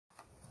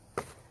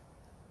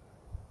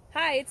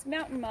Hi, it's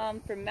Mountain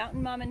Mom from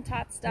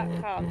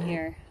mountainmomandtots.com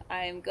here.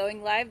 I am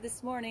going live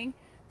this morning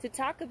to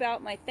talk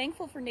about my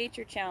Thankful for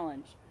Nature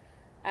challenge.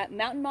 At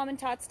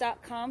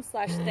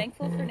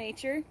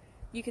mountainmomandtots.com/thankfulfornature,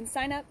 you can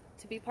sign up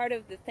to be part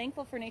of the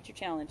Thankful for Nature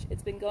challenge.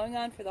 It's been going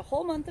on for the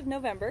whole month of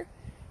November,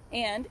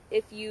 and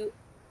if you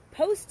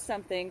post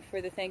something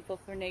for the Thankful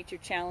for Nature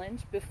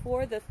challenge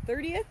before the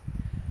 30th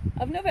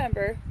of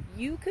November,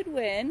 you could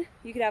win.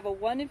 You could have a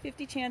 1 in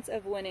 50 chance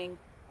of winning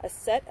a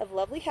set of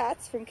lovely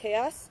hats from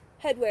Chaos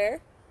Headwear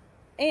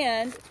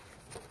and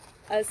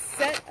a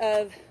set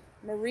of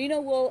merino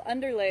wool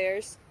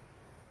underlayers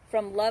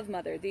from Love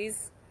Mother.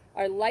 These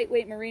are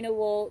lightweight merino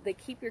wool. They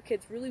keep your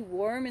kids really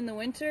warm in the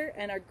winter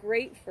and are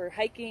great for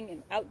hiking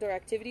and outdoor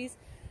activities,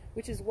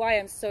 which is why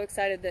I'm so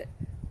excited that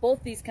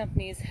both these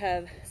companies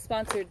have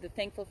sponsored the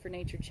Thankful for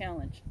Nature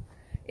challenge.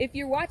 If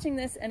you're watching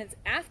this and it's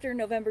after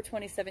November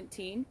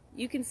 2017,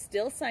 you can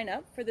still sign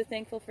up for the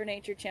Thankful for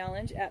Nature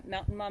challenge at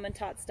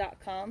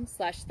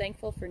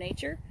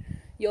mountainmomandtots.com/thankfulfornature.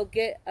 You'll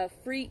get a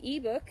free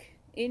ebook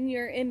in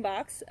your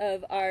inbox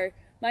of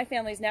my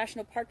family's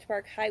National Park to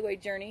Park Highway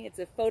Journey. It's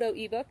a photo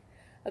ebook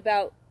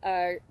about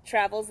our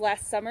travels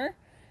last summer.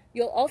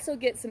 You'll also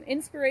get some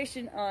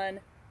inspiration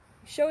on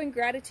showing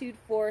gratitude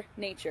for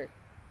nature.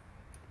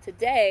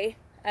 Today,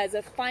 as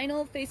a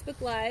final Facebook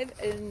Live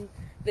in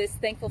this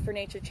Thankful for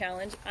Nature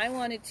challenge, I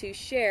wanted to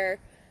share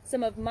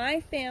some of my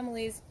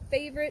family's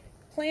favorite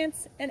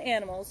plants and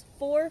animals,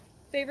 4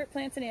 favorite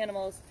plants and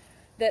animals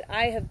that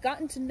I have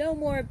gotten to know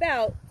more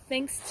about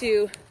thanks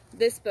to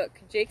this book,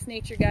 Jake's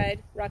Nature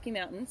Guide, Rocky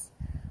Mountains.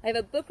 I have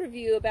a book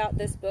review about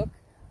this book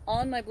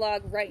on my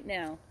blog right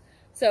now.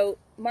 So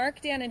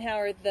Mark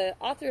Danenhauer, the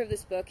author of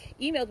this book,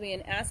 emailed me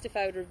and asked if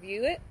I would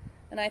review it,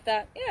 and I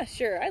thought, yeah,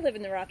 sure, I live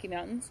in the Rocky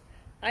Mountains.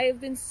 I have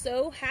been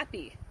so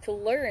happy to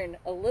learn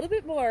a little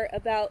bit more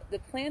about the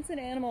plants and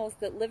animals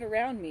that live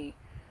around me.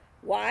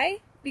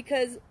 Why?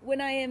 Because when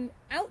I am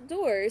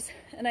outdoors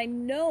and I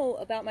know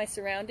about my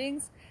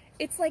surroundings,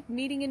 it's like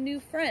meeting a new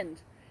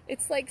friend.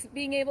 It's like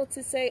being able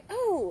to say,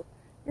 oh,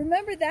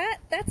 remember that?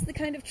 That's the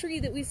kind of tree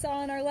that we saw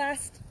on our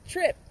last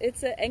trip.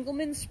 It's an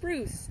Engelmann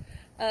spruce.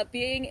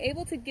 Being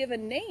able to give a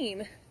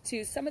name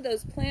to some of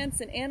those plants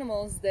and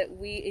animals that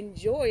we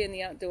enjoy in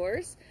the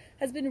outdoors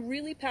has been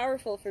really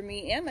powerful for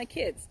me and my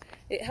kids.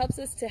 It helps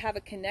us to have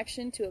a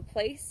connection to a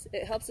place.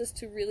 It helps us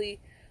to really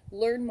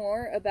learn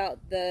more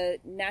about the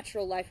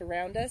natural life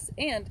around us,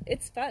 and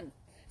it's fun.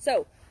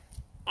 So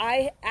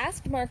I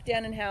asked Mark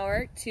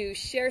Danenhauer to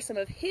share some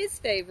of his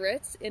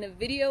favorites in a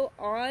video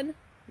on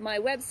my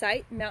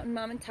website,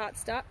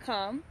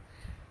 mountainmomandtots.com,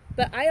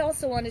 but I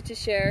also wanted to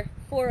share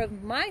 4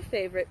 of my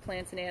favorite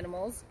plants and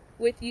animals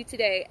with you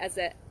today as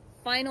a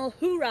final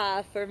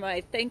hoorah for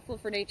my Thankful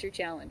for Nature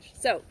challenge.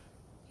 So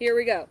here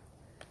we go.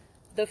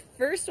 The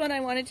first one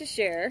I wanted to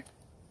share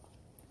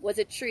was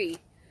a tree.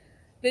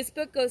 This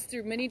book goes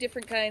through many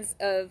different kinds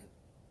of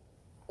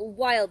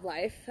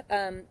wildlife,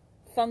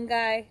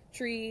 fungi,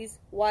 trees,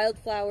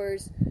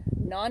 wildflowers,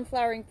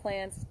 non-flowering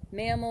plants,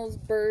 mammals,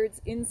 birds,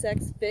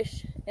 insects,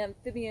 fish,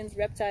 amphibians,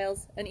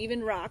 reptiles, and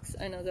even rocks.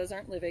 I know those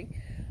aren't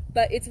living,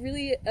 but it's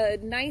really a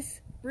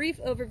nice, brief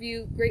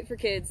overview, great for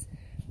kids,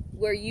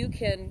 where you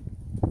can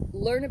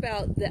learn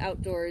about the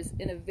outdoors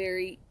in a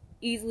very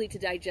easily to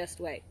digest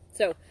way.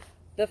 So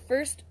the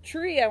first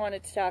tree I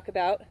wanted to talk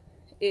about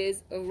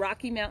is a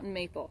Rocky Mountain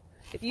maple.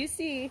 If you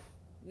see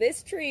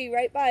this tree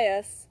right by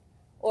us,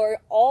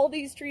 or all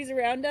these trees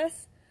around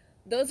us,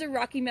 those are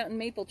Rocky Mountain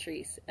maple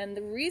trees. And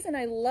the reason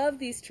I love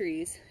these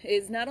trees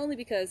is not only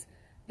because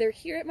they're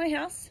here at my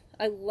house.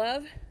 I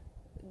love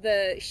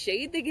the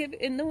shade they give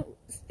in the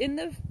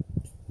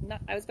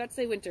I was about to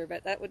say winter,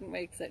 but that wouldn't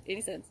make any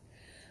sense.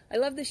 I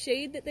love the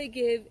shade that they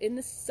give in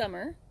the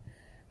summer.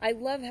 I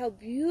love how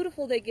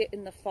beautiful they get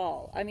in the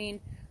fall. I mean,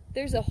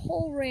 there's a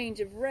whole range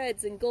of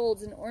reds and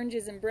golds and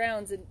oranges and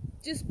browns and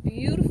just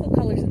beautiful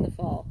colors in the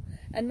fall.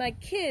 And my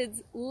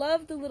kids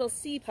love the little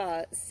seed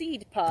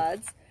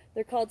pods.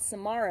 They're called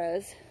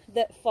samaras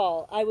that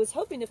fall. I was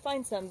hoping to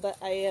find some, but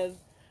I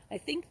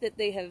think that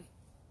they have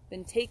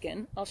been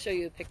taken. I'll show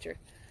you a picture.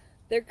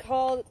 They're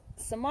called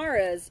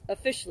samaras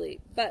officially,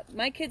 but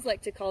my kids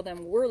like to call them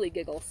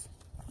whirligiggles.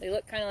 They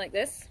look kind of like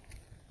this.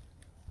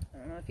 I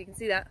don't know if you can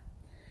see that.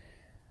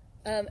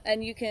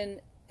 And you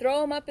can throw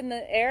them up in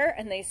the air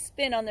and they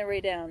spin on their way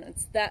down.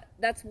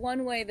 That's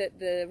one way that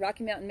the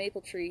Rocky Mountain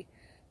maple tree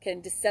can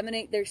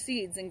disseminate their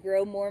seeds and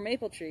grow more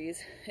maple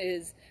trees,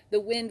 is the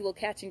wind will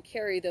catch and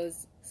carry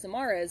those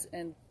samaras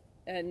and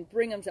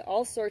bring them to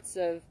all sorts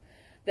of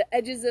the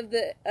edges of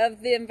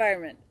the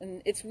environment.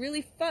 And it's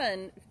really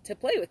fun to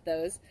play with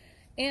those.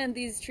 And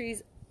these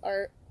trees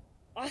are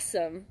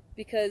awesome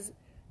because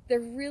they're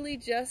really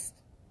just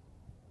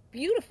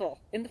beautiful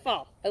in the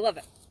fall. I love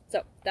it.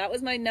 So that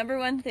was my number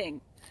 1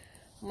 thing.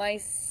 My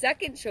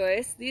second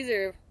choice, these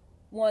are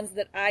ones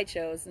that I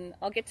chose, and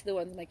I'll get to the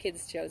ones my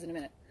kids chose in a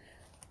minute.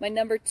 My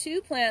number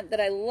 2 plant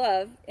that I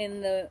love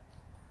in the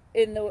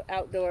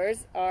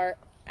outdoors are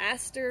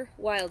aster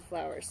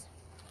wildflowers.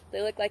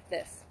 They look like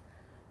this.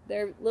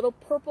 They're little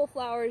purple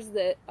flowers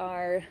that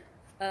are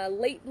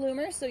late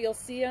bloomers, so you'll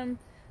see them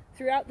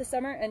throughout the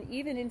summer and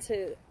even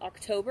into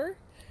October.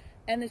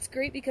 And it's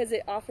great because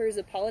it offers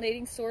a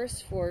pollinating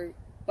source for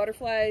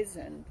butterflies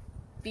and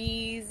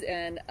bees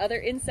and other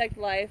insect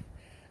life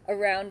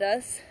around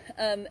us.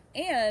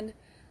 And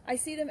I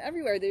see them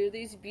everywhere. They're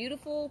these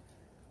beautiful,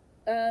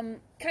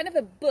 kind of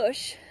a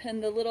bush,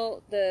 and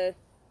the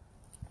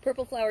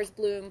purple flowers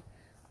bloom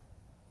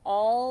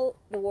all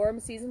the warm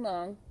season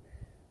long.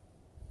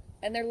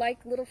 And they're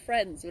like little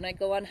friends. When I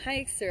go on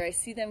hikes or I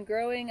see them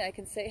growing, I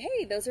can say,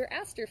 hey, those are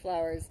aster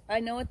flowers.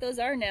 I know what those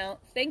are now,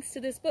 thanks to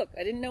this book.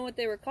 I didn't know what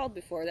they were called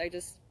before. I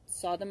just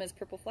saw them as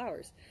purple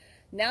flowers.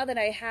 Now that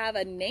I have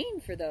a name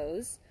for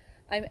those,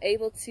 I'm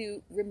able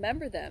to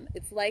remember them.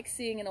 It's like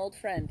seeing an old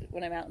friend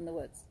when I'm out in the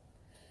woods.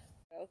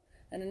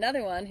 And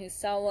another one who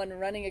saw one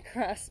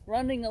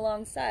running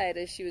alongside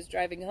as she was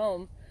driving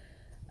home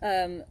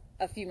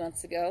a few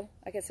months ago.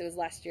 I guess it was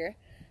last year.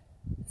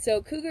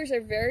 So cougars are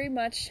very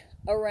much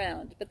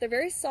around, but they're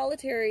very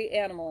solitary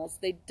animals.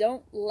 They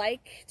don't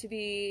like to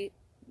be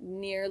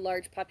near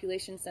large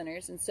population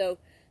centers, and so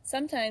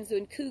sometimes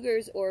when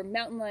cougars, or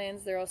mountain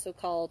lions they're also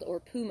called, or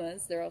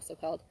pumas they're also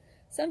called,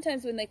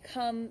 sometimes when they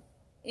come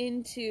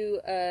into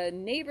a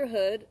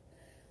neighborhood,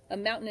 a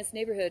mountainous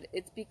neighborhood,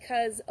 it's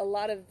because a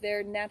lot of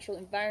their natural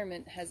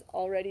environment has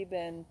already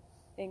been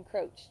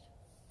encroached.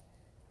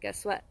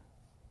 Guess what?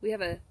 We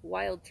have a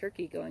wild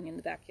turkey going in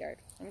the backyard.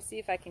 Let me see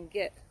if I can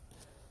get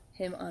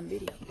him on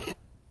video.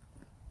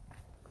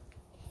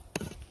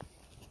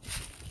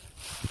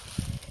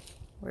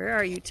 Where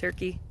are you,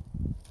 turkey?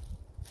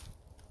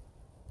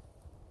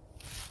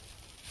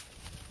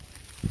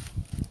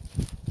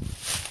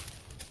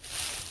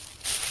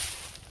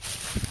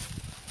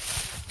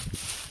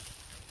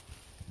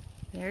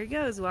 There he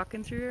goes,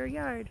 walking through our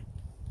yard.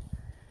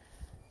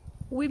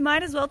 We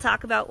might as well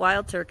talk about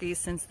wild turkeys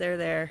since they're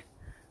there.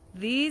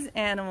 These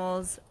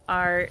animals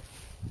are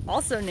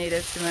also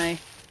native to my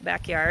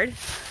backyard.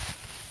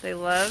 They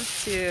love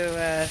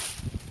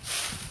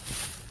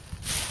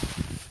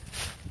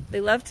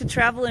to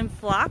travel in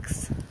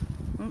flocks.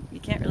 You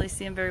can't really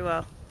see them very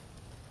well.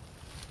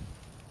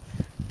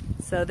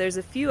 So there's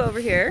a few over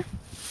here.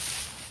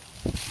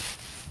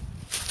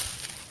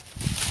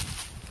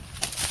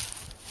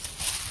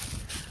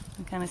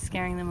 I'm kind of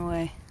scaring them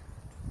away.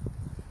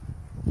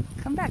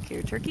 Come back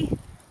here, turkey.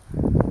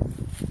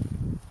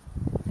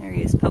 There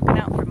he is, poking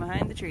out from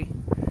behind the tree.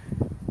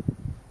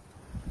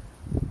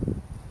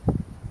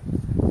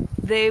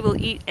 They will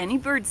eat any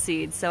bird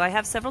seed, so I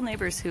have several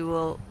neighbors who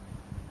will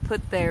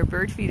put their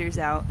bird feeders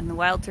out, and the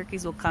wild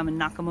turkeys will come and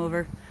knock them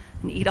over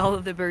and eat all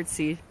of the bird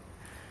seed.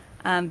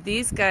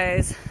 These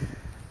guys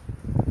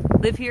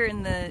live here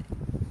in the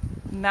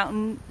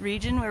mountain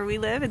region where we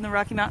live, in the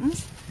Rocky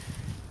Mountains,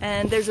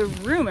 and there's a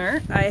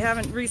rumor, I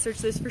haven't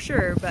researched this for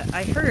sure, but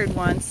I heard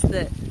once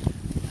that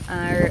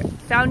our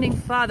founding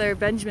father,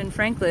 Benjamin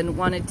Franklin,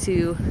 wanted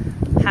to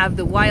have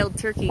the wild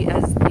turkey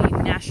as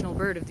the national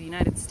bird of the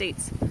United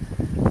States.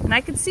 And I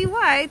can see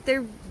why.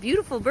 They're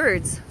beautiful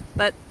birds,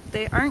 but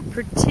they aren't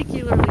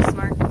particularly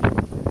smart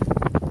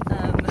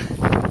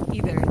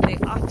either. They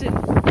often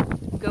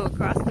go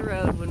across the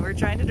road when we're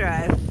trying to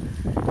drive,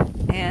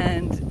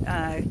 and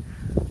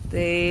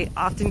they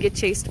often get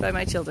chased by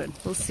my children.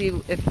 We'll see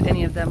if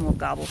any of them will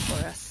gobble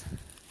for us.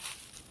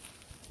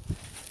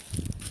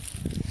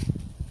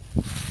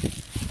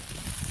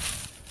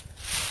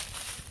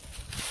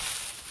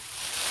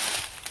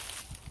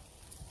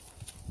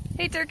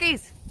 Hey,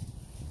 turkeys!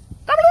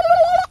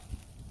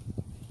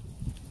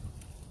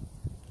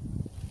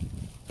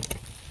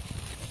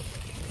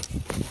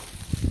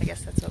 I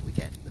guess that's what we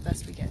get, the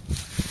best we get.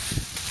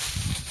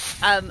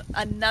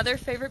 Another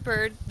favorite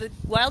bird, the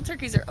wild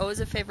turkeys are always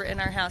a favorite in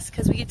our house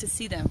because we get to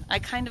see them. I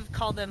kind of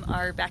call them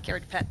our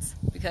backyard pets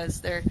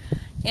because they're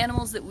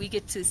animals that we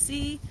get to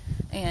see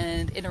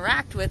and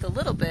interact with a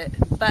little bit,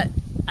 but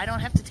I don't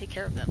have to take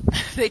care of them.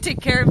 They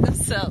take care of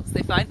themselves.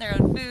 They find their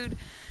own food,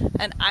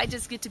 and I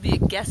just get to be a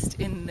guest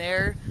in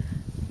their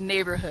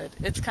neighborhood.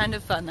 It's kind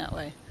of fun that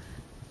way.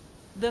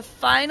 The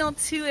final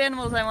two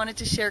animals I wanted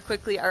to share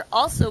quickly are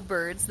also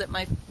birds that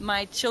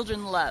my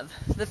children love.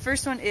 The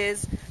first one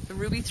is the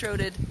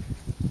ruby-throated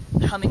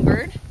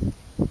hummingbird.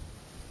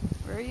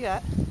 Where are you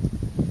at?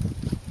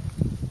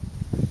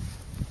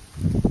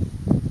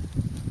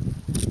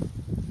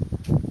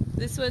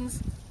 This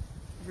one's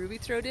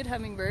ruby-throated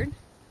hummingbird.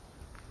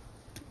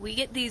 We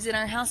get these in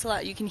our house a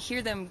lot. You can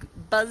hear them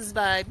buzz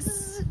by.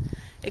 Bzz.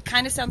 It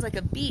kind of sounds like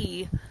a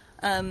bee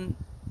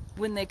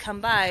when they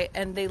come by,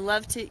 and they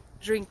love to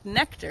drink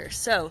nectar.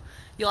 So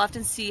you'll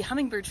often see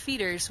hummingbird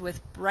feeders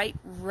with bright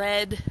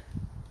red,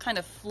 kind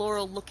of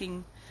floral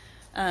looking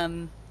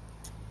a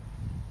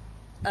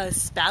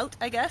spout,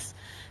 I guess,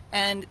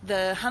 and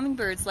the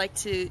hummingbirds like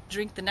to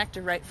drink the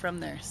nectar right from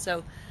there.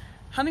 So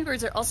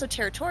hummingbirds are also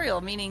territorial,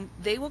 meaning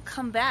they will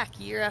come back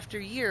year after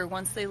year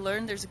once they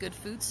learn there's a good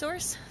food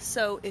source.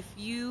 So if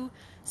you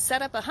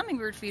set up a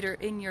hummingbird feeder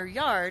in your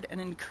yard and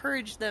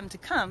encourage them to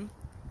come,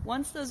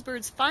 once those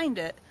birds find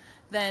it,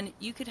 then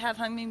you could have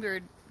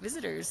hummingbird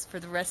visitors for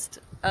the rest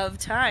of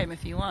time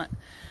if you want.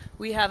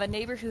 We have a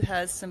neighbor who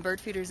has some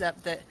bird feeders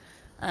up, that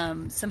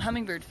some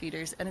hummingbird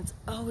feeders, and it's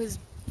always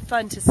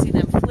fun to see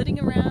them flitting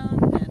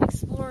around and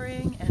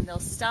exploring, and they'll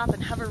stop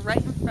and hover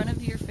right in front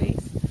of your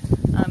face,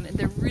 and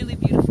they're really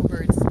beautiful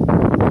birds.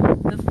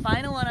 The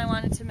final one I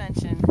wanted to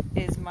mention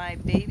is my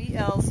baby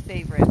Elle's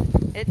favorite.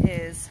 It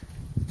is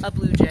a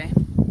blue jay.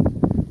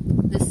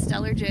 This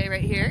stellar jay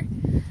right here.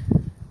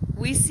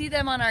 We see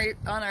them on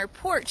our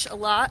porch a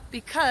lot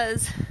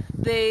because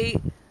they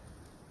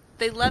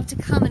love to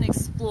come and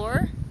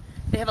explore.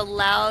 They have a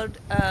loud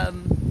caw,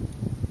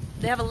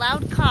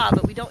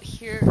 but we don't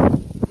hear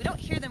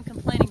them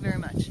complaining very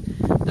much.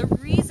 The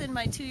reason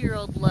my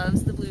 2-year-old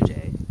loves the blue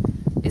jay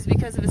is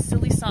because of a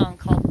silly song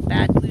called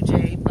 "Bad Blue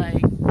Jay"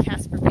 by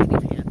Casper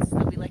Baby Pants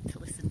that we like to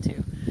listen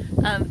to,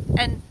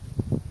 and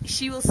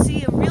she will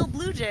see a real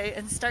blue jay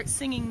and start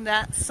singing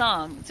that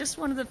song. Just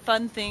one of the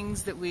fun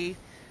things that we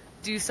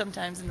do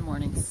sometimes in the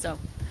mornings. So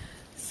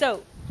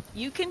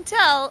you can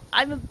tell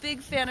I'm a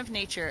big fan of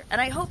nature, and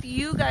I hope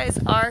you guys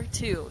are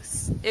too.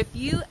 If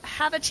you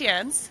have a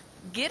chance,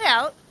 get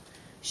out,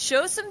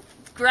 show some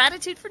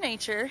gratitude for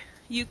nature.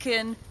 You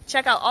can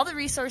check out all the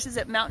resources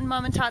at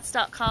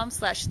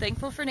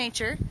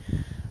mountainmomandtots.com/thankfulfornature.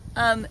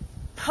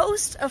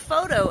 Post a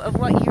photo of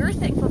what you're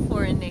thankful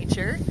for in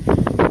nature,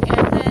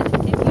 and then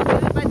if you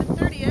do it by the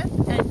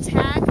 30th and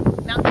tag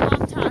Mountain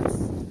Mom Tots,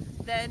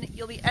 then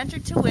you'll be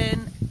entered to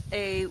win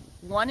a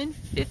 1 in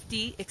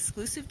 50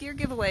 exclusive gear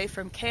giveaway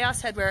from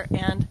Chaos Headwear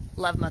and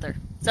Love Mother.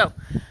 So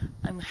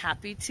I'm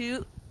happy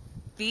to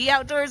be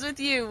outdoors with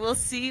you. We'll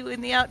see you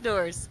in the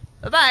outdoors.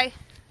 Bye-bye.